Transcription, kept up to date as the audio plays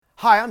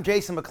Hi, I'm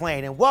Jason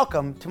McLean, and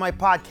welcome to my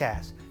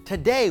podcast.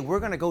 Today,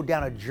 we're going to go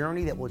down a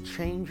journey that will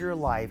change your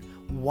life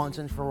once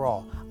and for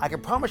all. I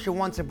can promise you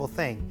one simple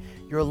thing.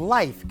 Your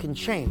life can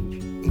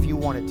change if you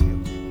want it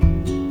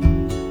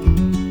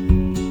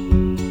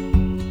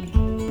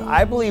to.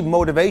 I believe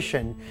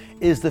motivation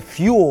is the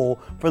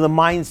fuel for the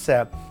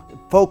mindset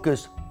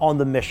focused on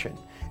the mission.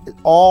 It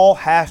all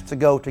has to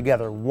go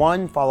together.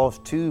 One follows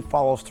two,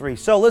 follows three.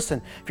 So listen,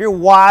 if you're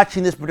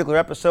watching this particular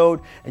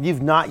episode and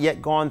you've not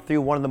yet gone through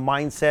one of the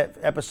mindset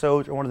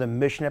episodes or one of the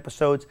mission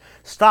episodes,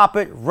 stop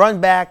it, run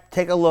back,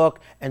 take a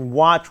look, and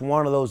watch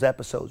one of those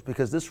episodes,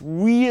 because this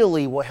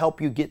really will help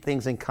you get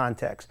things in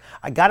context.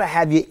 I got to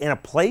have you in a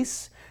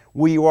place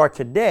where you are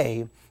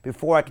today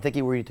before I can take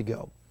you where you need to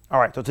go.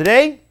 All right, so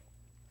today,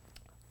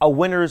 a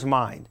winner's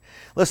mind.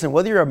 Listen,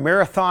 whether you're a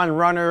marathon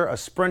runner, a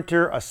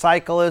sprinter, a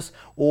cyclist,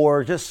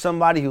 or just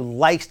somebody who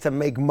likes to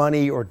make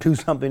money or do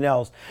something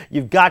else,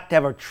 you've got to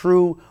have a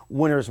true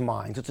winner's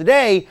mind. So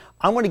today,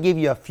 I'm going to give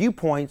you a few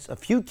points, a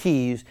few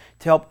keys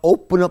to help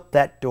open up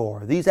that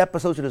door. These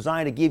episodes are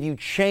designed to give you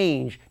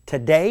change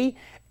today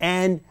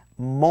and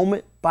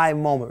moment by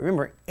moment.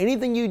 Remember,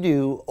 anything you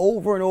do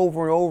over and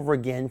over and over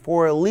again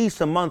for at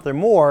least a month or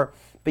more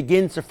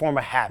begins to form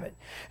a habit.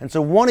 And so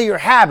one of your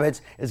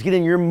habits is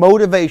getting your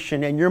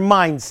motivation and your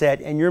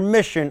mindset and your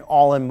mission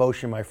all in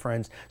motion, my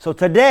friends. So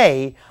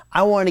today,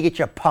 I want to get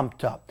you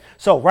pumped up.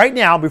 So right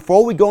now,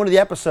 before we go into the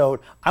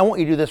episode, I want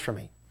you to do this for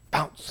me.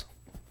 Bounce.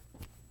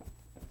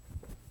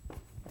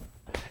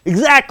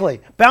 Exactly.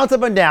 Bounce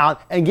up and down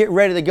and get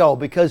ready to go,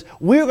 because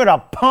we're going to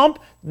pump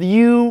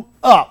you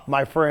up,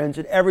 my friends,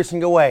 in every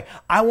single way.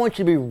 I want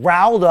you to be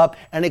riled up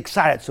and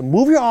excited. So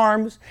move your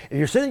arms. If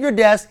you're sitting at your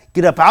desk,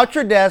 get up out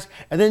your desk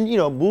and then,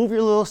 move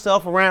your little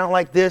self around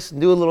like this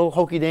and do a little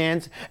hokey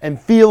dance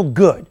and feel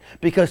good,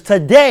 because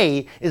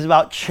today is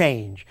about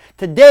change.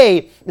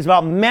 Today is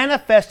about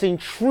manifesting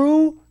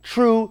true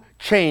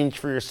change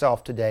for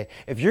yourself today.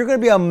 If you're going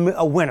to be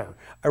a winner,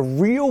 a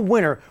real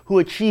winner who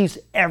achieves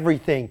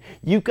everything,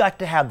 you've got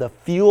to have the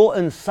fuel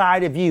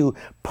inside of you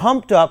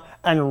pumped up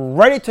and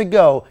ready to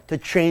go to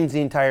change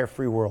the entire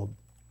free world.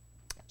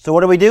 So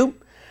what do?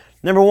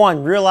 Number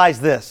one,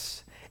 realize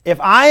this. If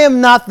I am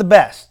not the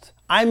best,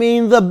 I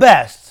mean the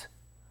best,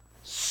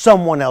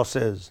 someone else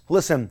is.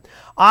 Listen,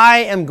 I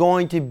am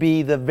going to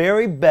be the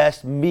very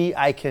best me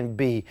I can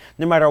be,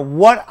 no matter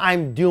what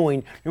I'm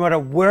doing, no matter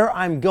where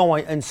I'm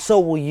going, and so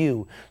will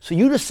you. So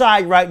you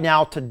decide right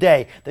now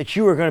today that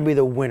you are going to be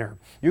the winner.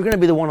 You're going to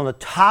be the one on the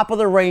top of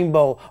the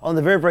rainbow, on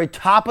the very, very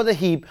top of the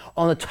heap,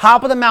 on the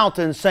top of the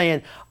mountain,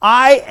 saying,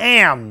 I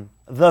am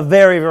the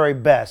very, very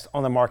best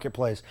on the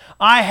marketplace.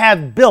 I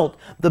have built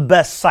the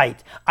best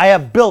site. I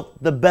have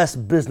built the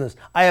best business.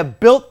 I have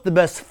built the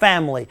best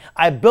family.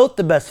 I built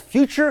the best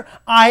future.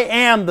 I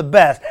am the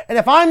best. And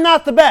if I'm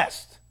not the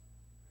best,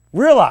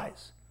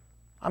 realize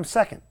I'm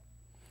second.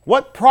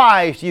 What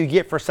prize do you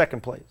get for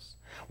second place?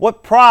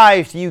 What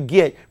prize do you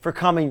get for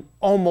coming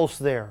almost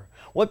there?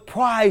 What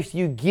prize do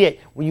you get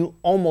when you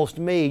almost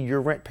made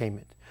your rent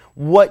payment?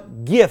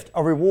 What gift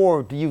or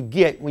reward do you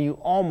get when you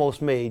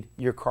almost made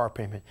your car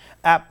payment?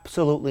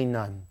 Absolutely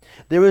none.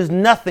 There is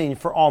nothing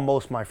for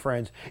almost, my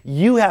friends.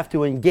 You have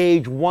to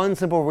engage one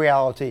simple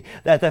reality,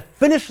 that the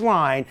finish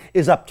line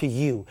is up to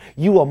you.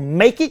 You will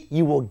make it.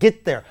 You will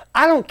get there.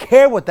 I don't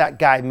care what that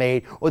guy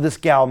made or this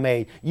gal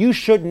made. You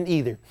shouldn't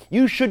either.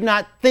 You should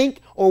not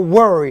think or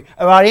worry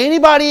about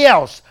anybody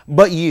else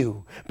but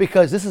you,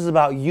 because this is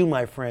about you,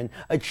 my friend,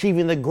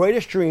 achieving the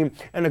greatest dream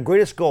and the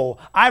greatest goal.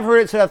 I've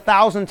heard it said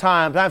 1,000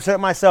 times. I've said it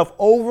myself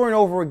over and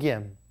over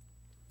again.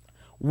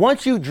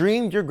 Once you've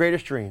dreamed your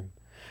greatest dream,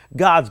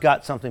 God's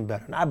got something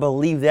better. And I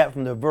believe that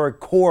from the very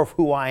core of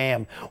who I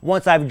am.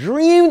 Once I've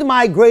dreamed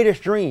my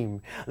greatest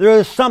dream, there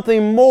is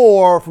something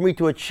more for me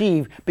to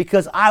achieve,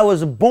 because I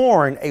was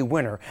born a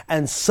winner,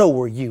 and so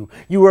were you.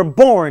 You were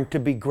born to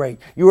be great.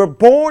 You were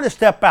born to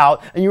step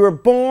out, and you were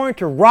born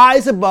to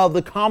rise above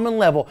the common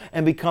level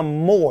and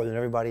become more than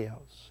everybody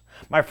else.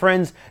 My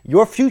friends,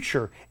 your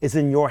future is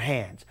in your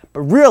hands.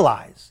 But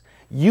realize,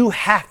 you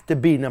have to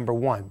be number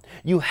one.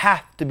 You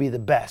have to be the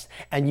best,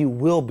 and you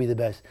will be the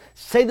best.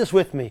 Say this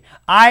with me.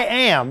 I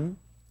am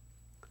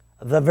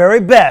the very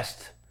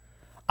best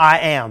I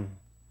am.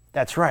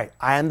 That's right.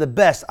 I am the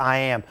best I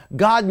am.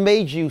 God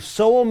made you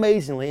so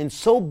amazingly and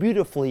so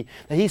beautifully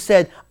that He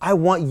said, I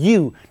want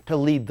you to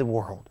lead the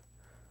world.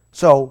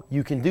 So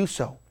you can do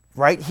so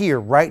right here,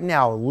 right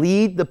now.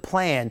 Lead the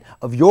plan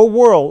of your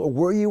world, or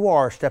where you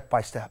are, step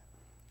by step.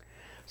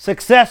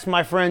 Success,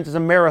 my friends, is a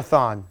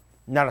marathon,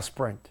 not a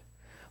sprint.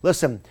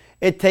 Listen,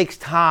 it takes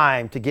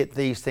time to get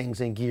these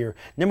things in gear.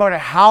 No matter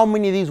how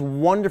many of these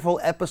wonderful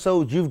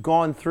episodes you've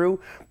gone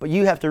through, but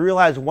you have to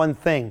realize one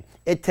thing.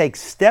 It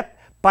takes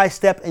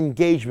step-by-step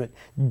engagement,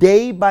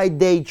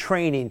 day-by-day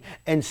training,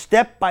 and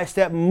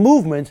step-by-step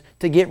movements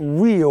to get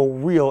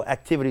real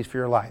activities for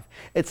your life.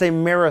 It's a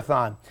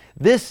marathon.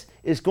 This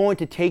is going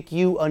to take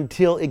you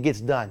until it gets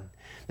done.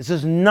 This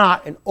is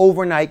not an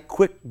overnight,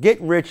 quick,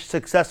 get-rich,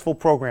 successful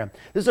program.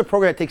 This is a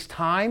program that takes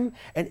time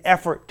and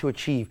effort to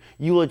achieve.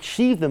 You will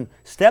achieve them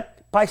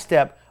step by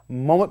step,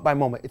 moment by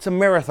moment. It's a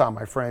marathon,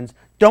 my friends.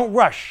 Don't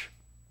rush.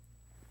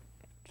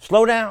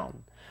 Slow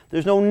down.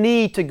 There's no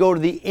need to go to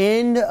the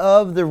end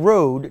of the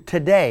road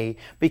today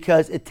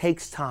because it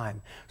takes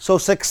time. So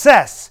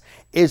success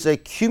is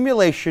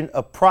accumulation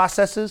of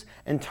processes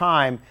and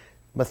time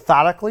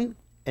methodically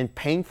and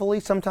painfully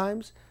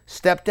sometimes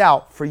stepped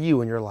out for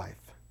you in your life.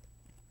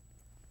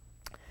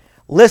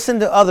 Listen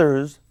to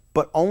others,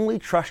 but only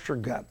trust your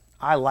gut.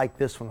 I like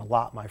this one a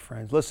lot, my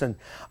friends. Listen,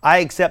 I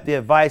accept the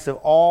advice of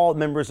all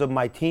members of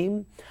my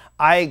team.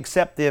 I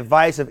accept the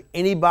advice of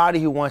anybody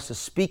who wants to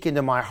speak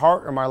into my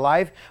heart or my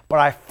life, but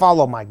I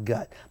follow my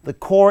gut, the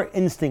core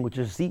instinct, which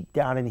is deep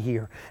down in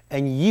here.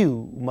 And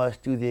you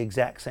must do the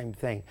exact same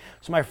thing.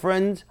 So my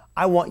friends,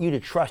 I want you to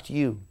trust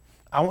you.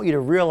 I want you to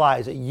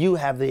realize that you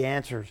have the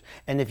answers.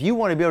 And if you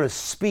want to be able to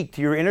speak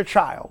to your inner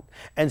child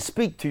and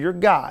speak to your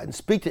God and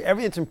speak to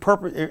everything that's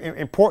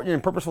important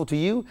and purposeful to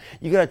you,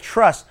 you got to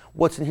trust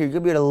what's in here. You got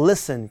to be able to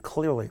listen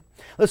clearly.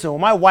 Listen, when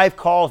my wife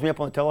calls me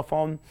up on the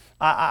telephone,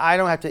 I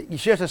don't have to,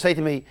 she has to say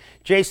to me,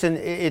 Jason,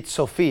 it's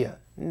Sophia.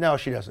 No,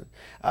 she doesn't.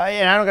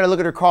 And I don't got to look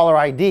at her caller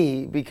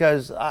ID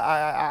because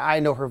I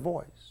know her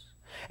voice.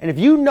 And if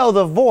you know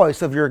the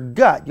voice of your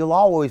gut, you'll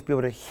always be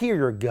able to hear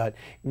your gut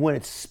when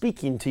it's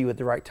speaking to you at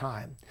the right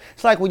time.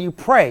 It's like when you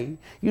pray,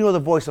 you know the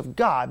voice of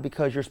God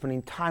because you're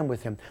spending time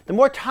with Him. The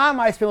more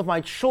time I spend with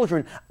my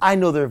children, I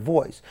know their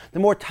voice. The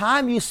more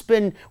time you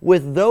spend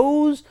with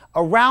those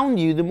around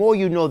you, the more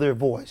you know their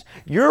voice.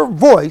 Your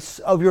voice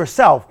of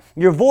yourself,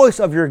 your voice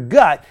of your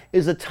gut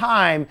is a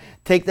time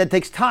that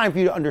takes time for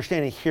you to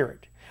understand and hear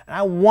it. And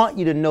I want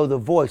you to know the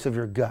voice of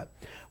your gut.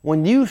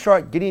 When you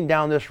start getting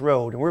down this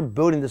road and we're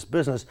building this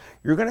business,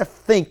 you're going to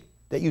think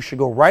that you should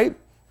go right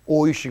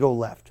or you should go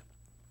left.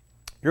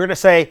 You're going to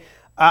say,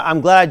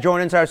 I'm glad I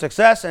joined Insider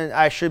Success and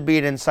I should be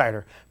an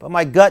insider. But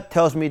my gut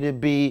tells me to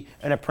be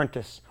an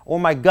apprentice, or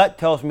my gut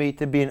tells me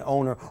to be an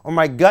owner, or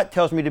my gut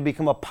tells me to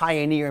become a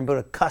pioneer and build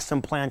a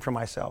custom plan for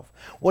myself.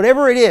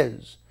 Whatever it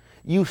is,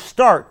 you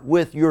start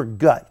with your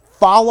gut.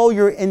 Follow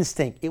your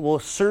instinct. It will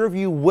serve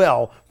you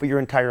well for your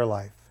entire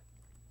life.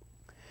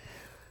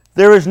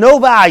 There is no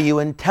value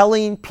in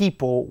telling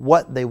people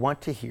what they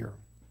want to hear.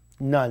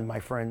 None, my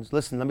friends.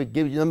 Listen, let me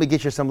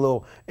get you some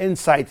little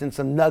insights and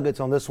some nuggets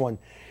on this one.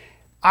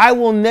 I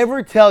will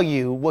never tell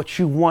you what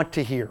you want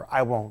to hear.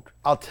 I won't.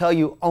 I'll tell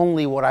you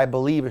only what I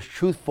believe is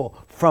truthful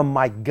from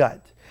my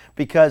gut,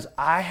 because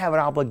I have an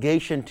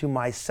obligation to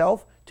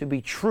myself to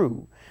be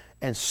true,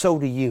 and so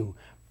do you.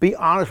 Be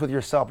honest with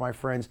yourself, my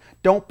friends.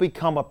 Don't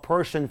become a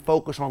person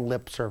focused on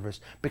lip service.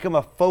 Become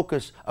a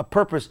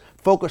purpose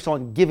focused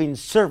on giving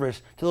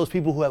service to those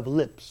people who have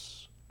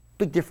lips.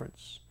 Big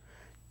difference.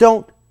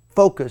 Don't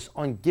focus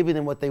on giving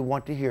them what they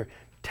want to hear.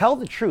 Tell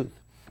the truth.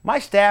 My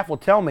staff will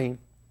tell me,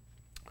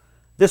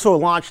 this will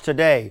launch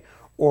today,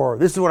 or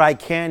this is what I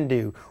can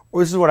do,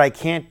 or this is what I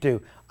can't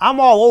do. I'm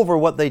all over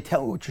what they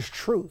tell me, which is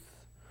truth.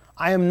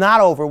 I am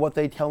not over what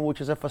they tell me,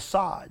 which is a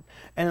facade.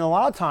 And a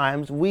lot of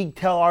times we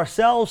tell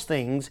ourselves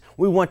things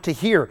we want to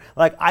hear,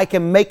 like I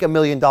can make $1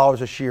 million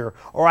this year,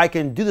 or I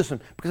can do this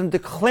one, because I'm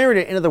declaring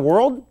it into the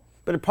world.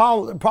 But the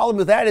problem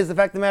with that is the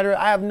fact of the matter,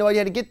 I have no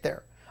idea how to get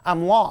there.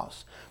 I'm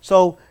lost.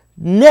 So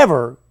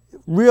never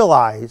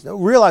realize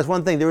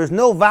one thing: there is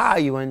no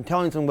value in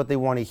telling someone what they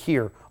want to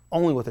hear,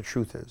 only what the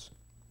truth is.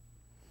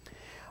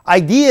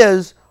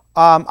 Ideas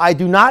I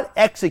do not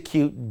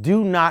execute,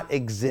 do not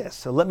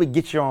exist. So let me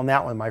get you on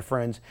that one, my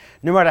friends.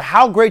 No matter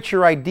how great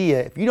your idea,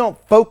 if you don't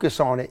focus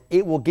on it,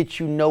 it will get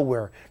you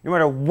nowhere. No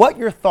matter what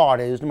your thought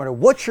is, no matter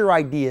what your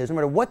idea is, no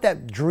matter what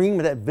that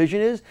dream or that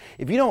vision is,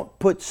 if you don't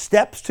put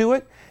steps to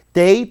it,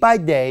 day by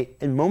day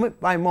and moment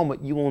by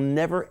moment, you will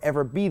never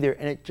ever be there,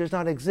 and it does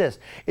not exist.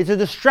 It's a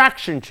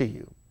distraction to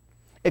you.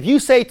 If you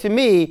say to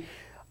me,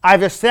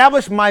 I've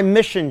established my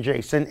mission,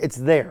 Jason, it's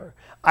there.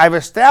 I've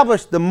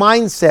established the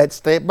mindset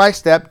step by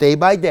step, day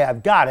by day.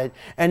 I've got it.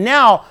 And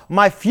now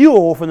my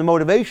fuel from the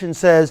motivation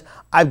says,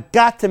 I've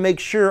got to make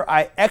sure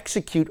I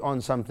execute on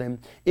something.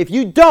 If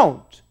you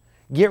don't,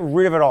 get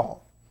rid of it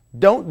all.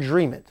 Don't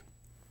dream it.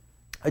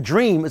 A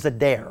dream is a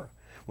dare.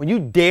 When you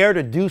dare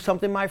to do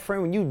something, my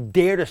friend, when you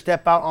dare to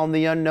step out on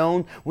the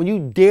unknown, when you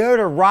dare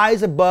to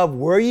rise above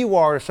where you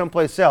are to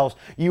someplace else,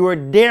 you are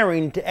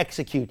daring to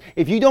execute.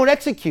 If you don't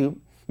execute,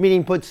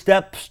 meaning put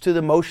steps to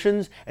the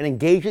motions and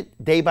engage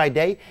it day by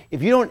day,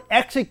 if you don't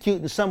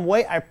execute in some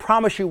way, I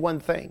promise you one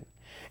thing: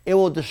 it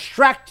will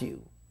distract you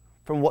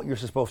from what you're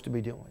supposed to be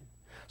doing.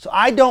 So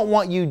I don't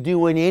want you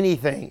doing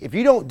anything. If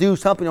you don't do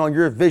something on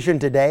your vision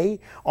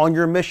today, on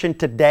your mission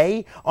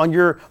today, on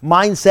your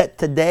mindset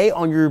today,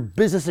 on your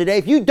business today,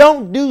 if you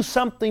don't do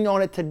something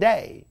on it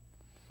today,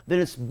 then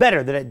it's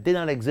better that it did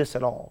not exist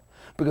at all.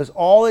 Because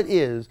all it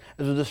is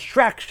a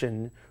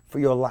distraction for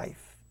your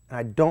life. And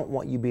I don't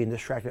want you being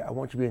distracted. I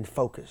want you being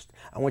focused.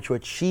 I want you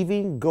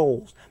achieving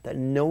goals that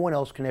no one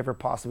else can ever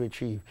possibly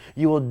achieve.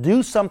 You will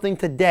do something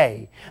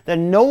today that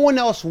no one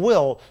else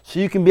will, so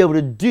you can be able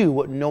to do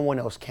what no one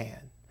else can.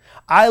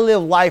 I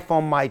live life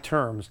on my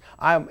terms.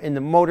 I'm in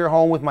the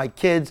motorhome with my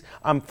kids.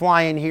 I'm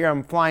flying here,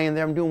 I'm flying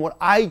there. I'm doing what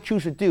I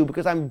choose to do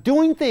because I'm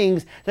doing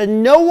things that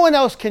no one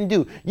else can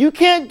do. You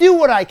can't do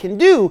what I can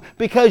do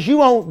because you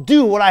won't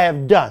do what I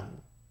have done.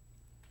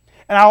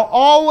 And I'll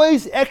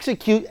always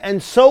execute,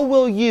 and so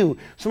will you.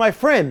 So my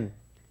friend,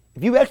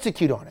 if you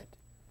execute on it,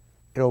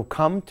 it'll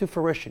come to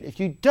fruition. If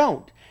you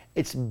don't,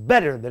 it's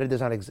better that it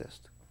does not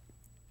exist.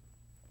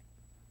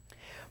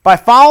 By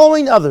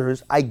following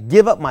others, I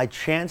give up my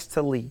chance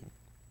to lead.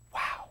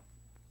 Wow.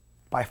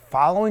 By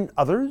following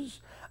others,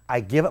 I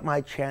give up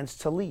my chance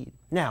to lead.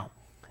 Now,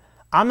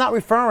 I'm not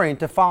referring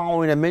to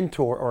following a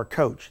mentor or a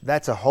coach.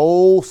 That's a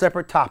whole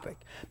separate topic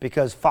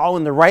because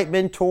following the right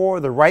mentor,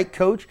 the right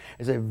coach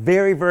is a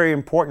very, very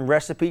important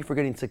recipe for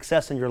getting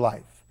success in your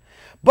life.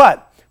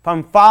 But if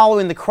I'm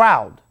following the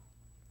crowd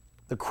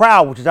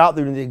which is out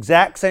there doing the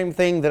exact same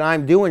thing that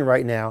I'm doing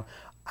right now,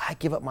 I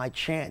give up my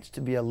chance to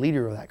be a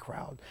leader of that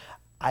crowd.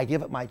 I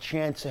give up my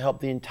chance to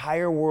help the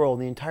entire world,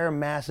 the entire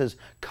masses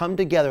come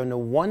together into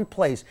one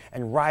place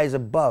and rise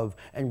above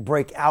and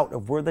break out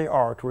of where they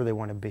are to where they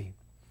want to be.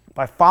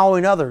 By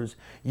following others,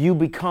 you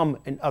become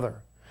an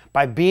other.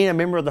 By being a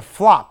member of the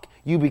flock,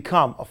 you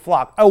become a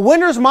flock. A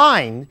winner's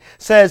mind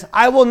says,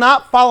 I will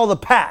not follow the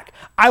pack.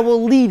 I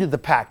will lead the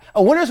pack.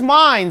 A winner's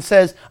mind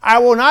says, I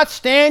will not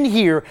stand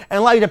here and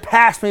allow you to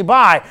pass me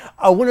by.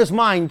 A winner's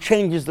mind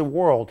changes the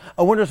world.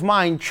 A winner's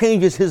mind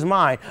changes his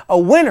mind. A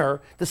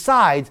winner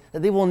decides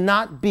that they will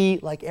not be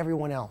like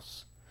everyone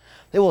else.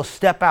 They will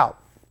step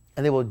out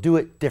and they will do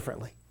it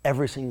differently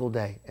every single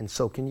day, and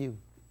so can you.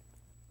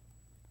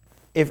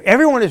 If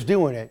everyone is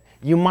doing it,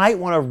 you might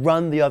want to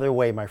run the other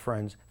way, my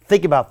friends.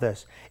 Think about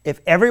this.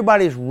 If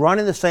everybody's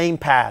running the same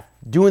path,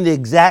 doing the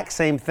exact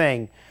same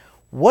thing,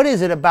 what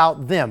is it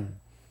about them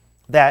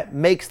that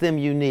makes them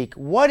unique?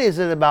 What is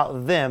it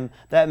about them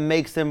that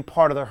makes them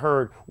part of the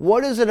herd?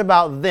 What is it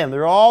about them?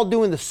 They're all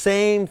doing the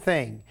same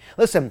thing.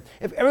 Listen,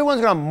 if everyone's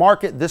going to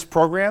market this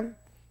program,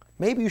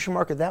 maybe you should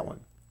market that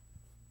one.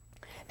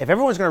 If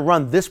everyone's going to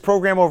run this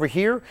program over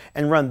here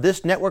and run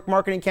this network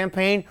marketing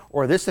campaign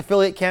or this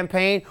affiliate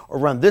campaign or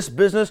run this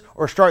business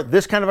or start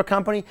this kind of a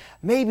company,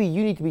 maybe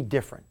you need to be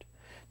different.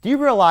 Do you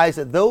realize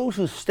that those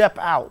who step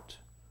out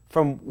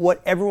from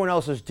what everyone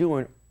else is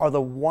doing are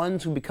the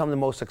ones who become the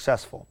most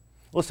successful?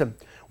 Listen,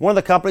 one of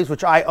the companies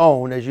which I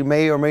own, as you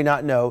may or may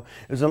not know,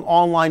 is an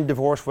online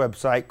divorce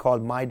website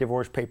called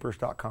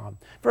mydivorcepapers.com.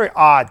 Very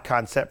odd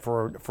concept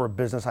for a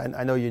business,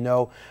 I know you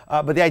know,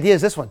 but the idea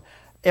is this one.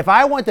 If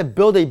I want to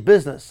build a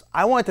business,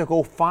 I want to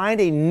go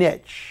find a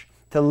niche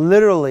to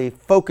literally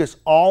focus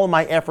all of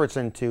my efforts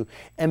into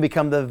and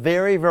become the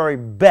very, very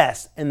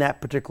best in that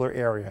particular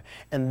area.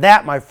 And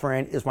that, my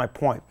friend, is my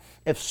point.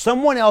 If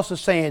someone else is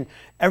saying,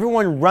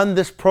 everyone run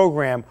this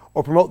program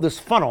or promote this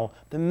funnel,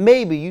 then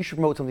maybe you should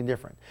promote something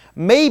different.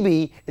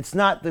 Maybe it's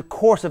not the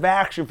course of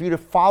action for you to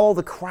follow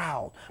the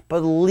crowd, but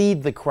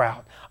lead the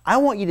crowd. I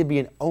want you to be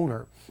an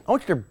owner. I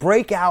want you to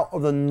break out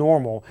of the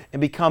normal and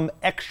become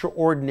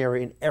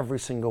extraordinary in every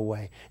single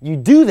way. You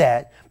do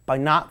that by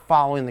not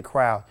following the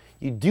crowd.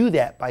 You do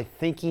that by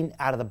thinking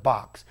out of the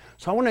box.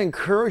 So I want to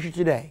encourage you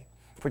today,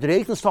 for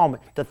today's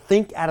installment, to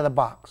think out of the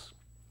box.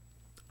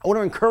 I want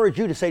to encourage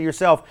you to say to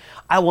yourself,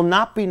 I will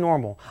not be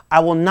normal. I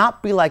will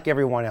not be like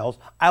everyone else.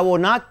 I will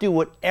not do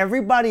what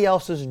everybody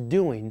else is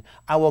doing.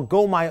 I will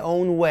go my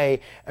own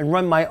way and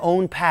run my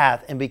own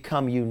path and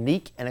become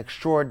unique and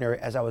extraordinary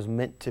as I was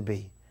meant to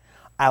be.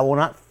 I will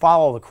not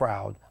follow the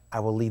crowd. I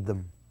will lead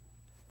them.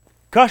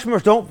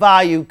 Customers don't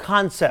value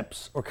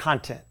concepts or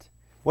content.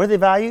 What do they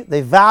value? They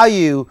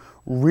value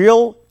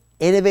real,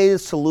 innovative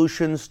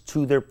solutions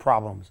to their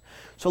problems.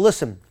 So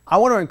listen, I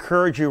want to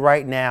encourage you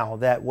right now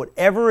that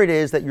whatever it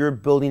is that you're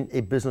building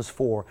a business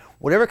for,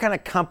 whatever kind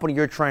of company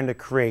you're trying to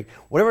create,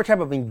 whatever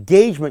type of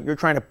engagement you're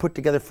trying to put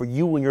together for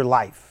you in your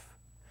life,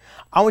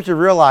 I want you to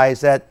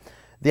realize that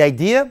the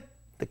idea,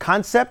 the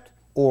concept,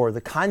 or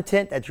the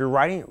content that you're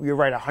writing, you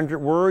write 100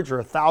 words or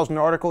 1,000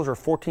 articles or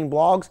 14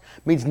 blogs,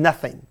 means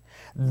nothing.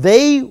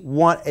 They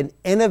want an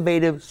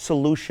innovative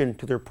solution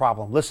to their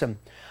problem. Listen,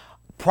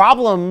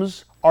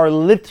 problems are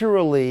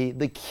literally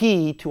the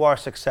key to our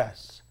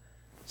success.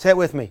 Say it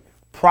with me.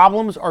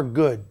 Problems are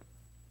good.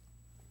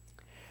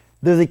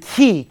 They're the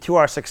key to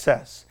our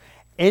success.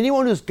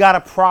 Anyone who's got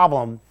a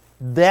problem,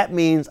 that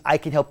means I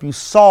can help you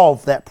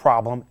solve that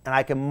problem and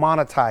I can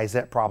monetize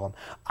that problem.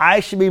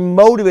 I should be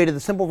motivated. The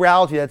simple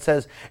reality that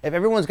says if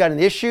everyone's got an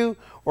issue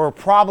or a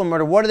problem, no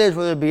matter what it is,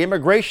 whether it be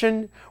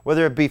immigration,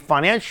 whether it be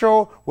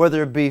financial,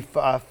 whether it be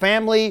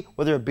family,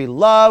 whether it be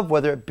love,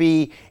 whether it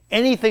be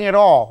anything at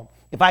all,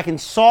 if I can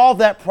solve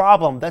that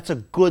problem, that's a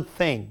good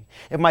thing.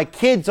 If my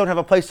kids don't have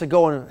a place to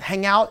go and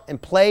hang out and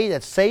play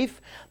that's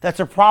safe, that's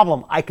a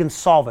problem. I can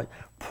solve it.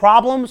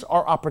 Problems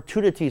are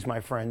opportunities, my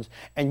friends,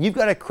 and you've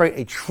got to create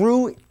a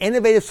true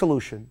innovative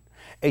solution,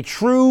 a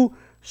true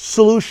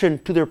solution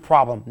to their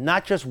problem,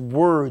 not just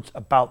words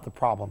about the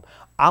problem.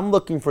 I'm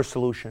looking for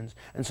solutions.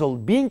 And so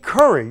be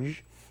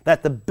encouraged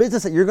that the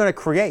business that you're going to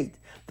create,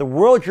 The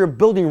world you're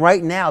building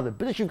right now, the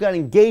business you've got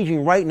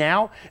engaging right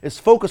now, is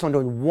focused on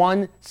doing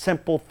one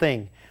simple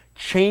thing: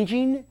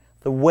 changing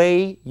the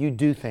way you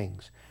do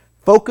things.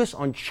 Focus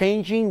on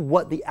changing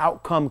what the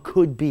outcome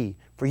could be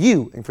for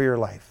you and for your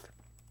life.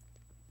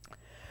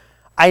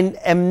 I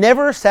am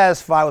never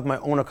satisfied with my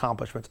own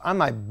accomplishments. I'm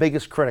my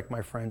biggest critic,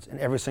 my friends, in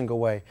every single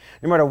way.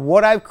 No matter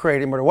what I've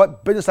created, no matter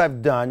what business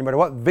I've done, no matter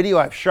what video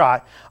I've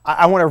shot,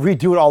 I want to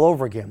redo it all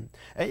over again.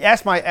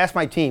 Ask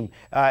my team,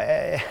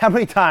 how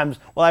many times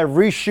will I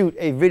reshoot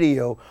a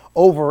video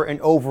over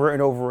and over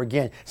and over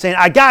again, saying,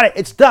 I got it,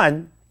 it's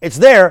done, it's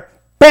there,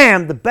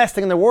 bam, the best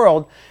thing in the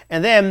world.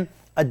 And then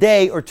a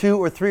day or two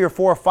or three or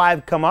four or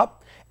five come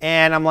up,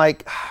 and I'm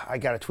like, I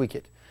got to tweak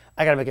it.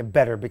 I got to make it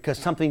better because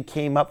something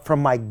came up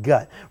from my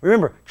gut.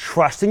 Remember,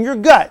 trusting your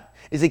gut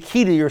is a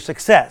key to your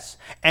success.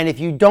 And if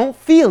you don't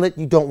feel it,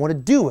 you don't want to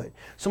do it.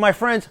 So my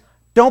friends,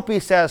 don't be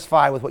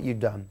satisfied with what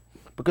you've done,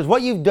 because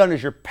what you've done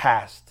is your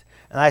past.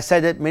 And I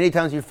said it many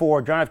times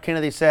before. John F.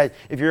 Kennedy said,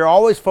 if you're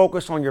always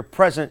focused on your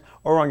present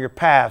or on your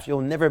past,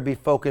 you'll never be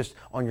focused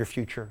on your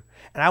future.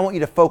 And I want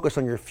you to focus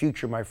on your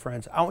future, my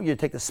friends. I want you to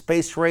take the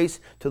space race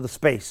to the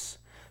space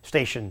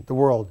station, the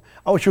world.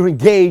 I want you to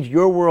engage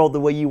your world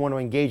the way you want to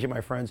engage it, my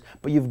friends.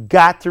 But you've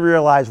got to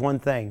realize one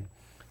thing.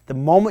 The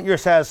moment you're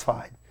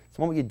satisfied, it's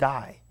the moment you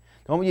die.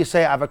 The moment you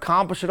say, I've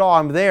accomplished it all,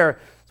 I'm there,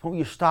 it's the moment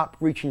you stop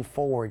reaching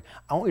forward.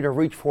 I want you to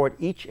reach forward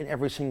each and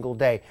every single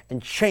day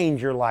and change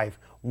your life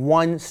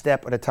one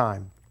step at a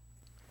time.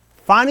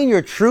 Finding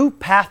your true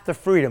path to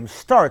freedom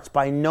starts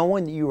by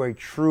knowing that you are a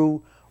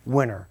true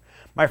winner.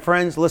 My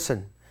friends,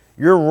 listen,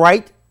 your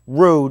right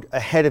road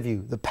ahead of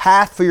you, the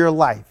path for your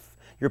life,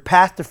 your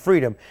path to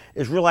freedom,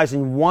 is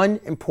realizing one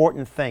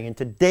important thing. In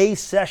today's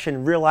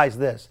session, realize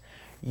this: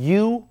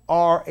 you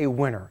are a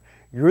winner.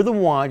 You're the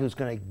one who's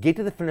going to get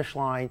to the finish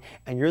line,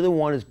 and you're the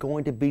one who's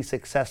going to be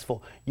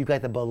successful. You've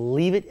got to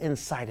believe it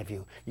inside of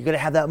you. You've got to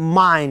have that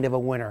mind of a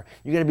winner.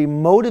 You've got to be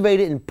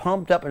motivated and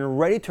pumped up and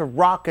ready to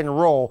rock and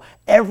roll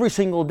every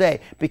single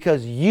day,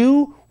 because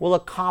you will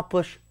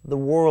accomplish the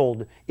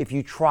world if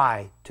you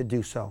try to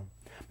do so.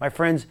 My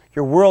friends,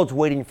 your world's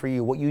waiting for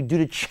you. What you do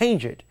to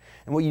change it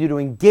and what you do to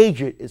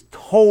engage it is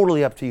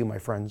totally up to you, my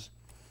friends.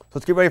 So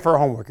let's get ready for our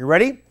homework. You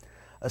ready?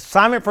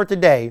 Assignment for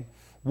today: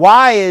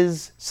 why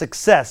is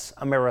success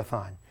a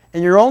marathon?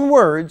 In your own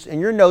words, in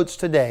your notes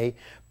today,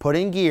 put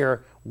in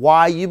gear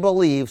why you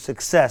believe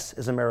success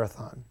is a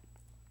marathon.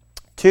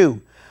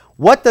 2,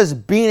 what does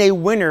being a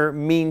winner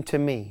mean to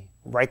me?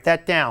 Write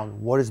that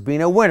down. What does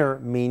being a winner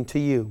mean to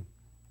you?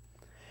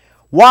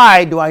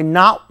 Why do I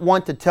not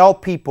want to tell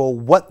people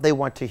what they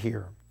want to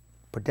hear?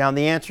 Put down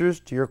the answers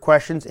to your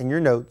questions in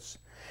your notes.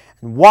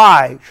 And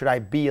why should I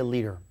be a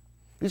leader?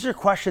 These are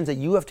questions that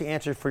you have to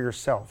answer for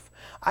yourself.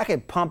 I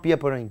can pump you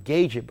up and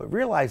engage it, but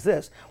realize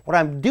this: what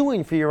I'm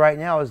doing for you right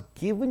now is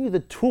giving you the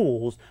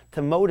tools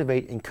to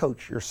motivate and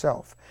coach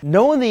yourself.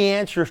 Knowing the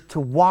answers to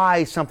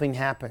why something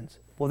happens,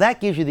 well,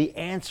 that gives you the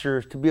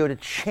answers to be able to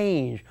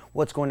change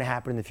what's going to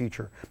happen in the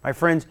future. My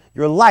friends,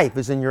 your life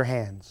is in your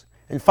hands.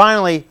 And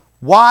finally,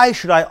 why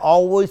should I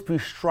always be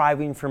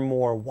striving for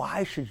more?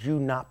 Why should you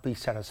not be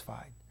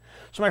satisfied?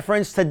 So my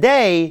friends,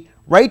 today,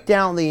 write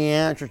down the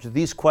answer to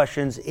these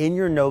questions in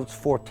your notes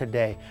for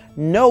today.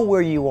 Know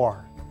where you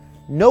are.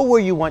 Know where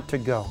you want to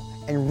go.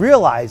 And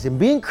realize and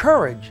be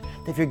encouraged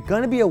that if you're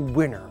going to be a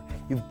winner,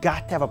 you've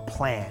got to have a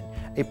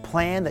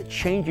plan that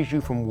changes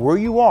you from where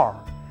you are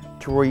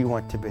to where you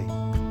want to be.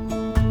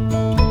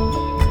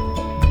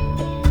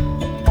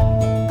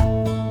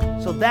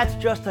 So that's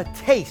just a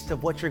taste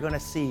of what you're going to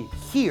see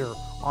here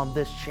on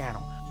this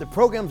channel. The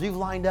programs we've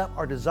lined up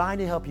are designed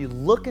to help you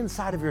look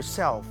inside of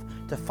yourself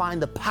to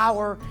find the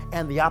power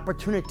and the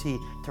opportunity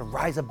to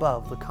rise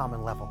above the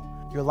common level.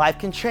 Your life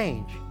can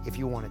change if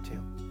you want it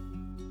to.